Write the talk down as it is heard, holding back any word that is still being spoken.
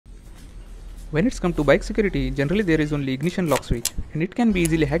When it's come to bike security, generally there is only ignition lock switch and it can be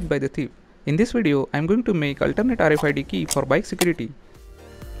easily hacked by the thief. In this video, I am going to make alternate RFID key for bike security.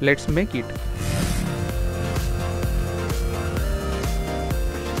 Let's make it.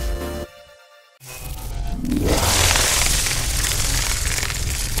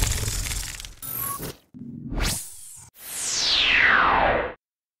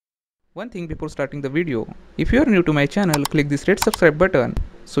 One thing before starting the video, if you are new to my channel, click this red subscribe button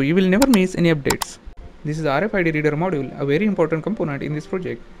so you will never miss any updates. This is the RFID Reader module, a very important component in this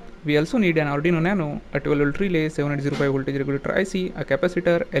project. We also need an Arduino Nano, a 12V relay, 7805 voltage regulator IC, a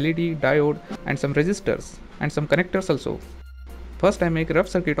capacitor, LED, diode and some resistors and some connectors also. First I make a rough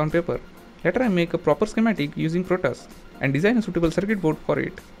circuit on paper. Later I make a proper schematic using Protas and design a suitable circuit board for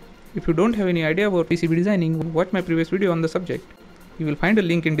it. If you don't have any idea about PCB designing, watch my previous video on the subject. You will find a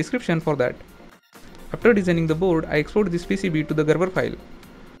link in description for that. After designing the board, I export this PCB to the Gerber file.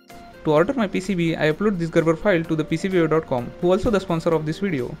 To order my PCB, I upload this Gerber file to the PCBway.com, who also the sponsor of this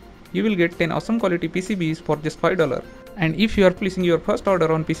video. You will get 10 awesome quality PCBs for just $5. And if you are placing your first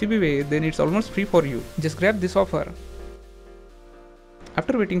order on PCBway, then it's almost free for you. Just grab this offer.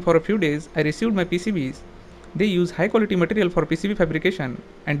 After waiting for a few days, I received my PCBs. They use high quality material for PCB fabrication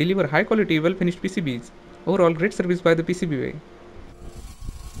and deliver high quality well finished PCBs. Overall great service by the PCBway.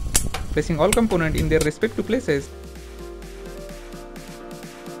 Placing all components in their respective places.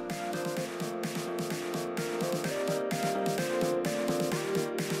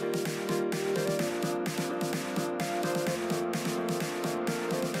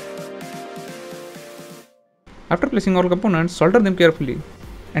 After placing all components, solder them carefully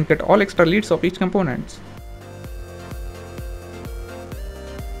and cut all extra leads of each component.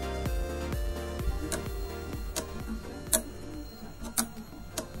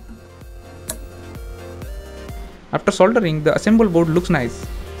 After soldering, the assembled board looks nice.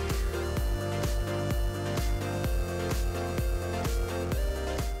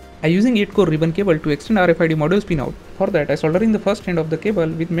 I am using 8-core ribbon cable to extend RFID module pin out. For that, I soldering the first end of the cable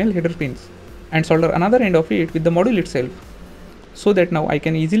with male header pins and solder another end of it with the module itself, so that now I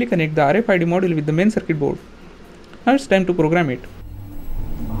can easily connect the RFID module with the main circuit board. Now it's time to program it.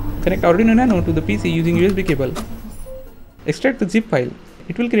 Connect Arduino Nano to the PC using USB cable. Extract the zip file.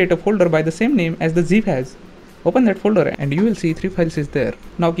 It will create a folder by the same name as the zip has. Open that folder and you will see 3 files is there.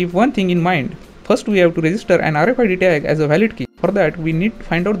 Now keep one thing in mind. First we have to register an RFID tag as a valid key. For that we need to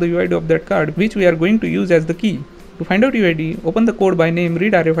find out the UID of that card which we are going to use as the key. To find out UID, open the code by name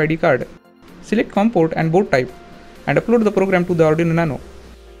read RFID card. Select COM port and board type and upload the program to the Arduino Nano.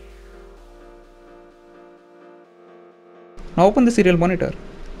 Now open the serial monitor.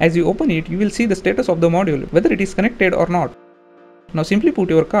 As you open it, you will see the status of the module, whether it is connected or not. Now simply put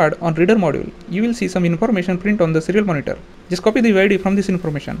your card on reader module. You will see some information print on the serial monitor. Just copy the UID from this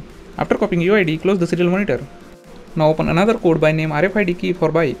information. After copying UID, close the serial monitor. Now open another code by name RFID key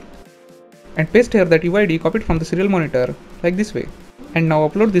for bike and paste here that UID copied from the serial monitor like this way. And now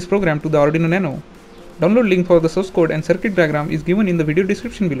upload this program to the Arduino Nano. Download link for the source code and circuit diagram is given in the video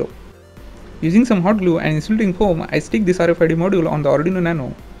description below. Using some hot glue and insulating foam, I stick this RFID module on the Arduino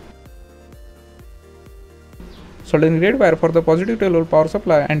Nano. Soldering red wire for the positive 12V power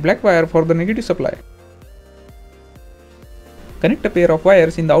supply and black wire for the negative supply. Connect a pair of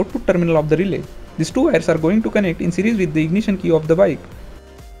wires in the output terminal of the relay. These 2 wires are going to connect in series with the ignition key of the bike.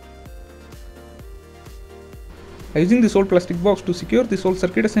 I am using this old plastic box to secure this whole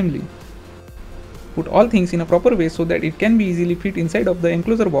circuit assembly. Put all things in a proper way so that it can be easily fit inside of the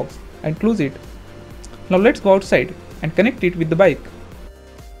enclosure box and close it. Now let's go outside and connect it with the bike.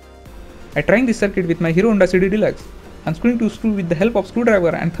 I trying this circuit with my Hero Honda CD Deluxe. Unscrewing 2 screws with the help of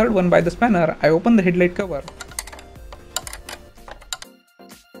screwdriver and third one by the spanner, I open the headlight cover.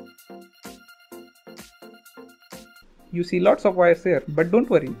 You see lots of wires here, but don't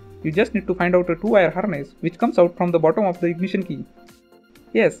worry. You just need to find out a 2-wire harness which comes out from the bottom of the ignition key.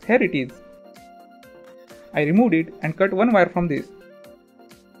 Yes, here it is. I removed it and cut 1 wire from this.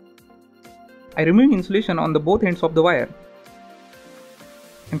 I remove insulation on the both ends of the wire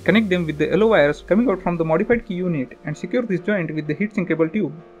and connect them with the yellow wires coming out from the modified key unit and secure this joint with the heatsink cable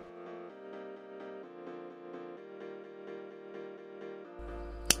tube.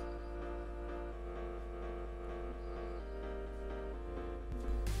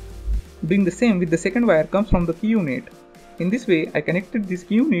 Doing the same with the second wire comes from the key unit. In this way, I connected this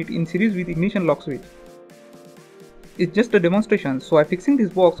key unit in series with ignition lock switch. It's just a demonstration, so I'm fixing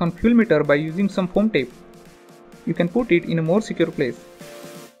this box on fuel meter by using some foam tape. You can put it in a more secure place.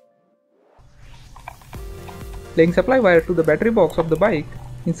 Laying supply wire to the battery box of the bike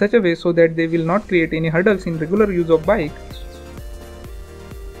in such a way so that they will not create any hurdles in regular use of bike.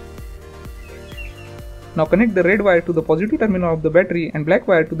 Now connect the red wire to the positive terminal of the battery and black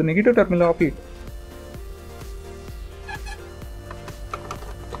wire to the negative terminal of it.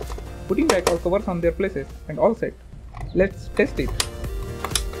 Putting back all covers on their places and all set. Let's test it.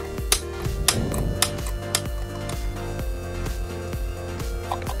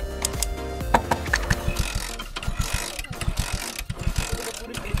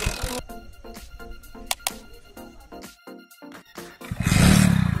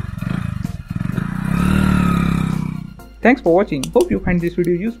 Thanks for watching. Hope you find this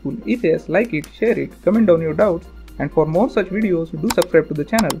video useful. If yes, like it, share it, comment down your doubts, and for more such videos, do subscribe to the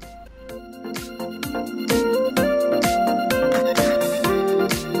channel.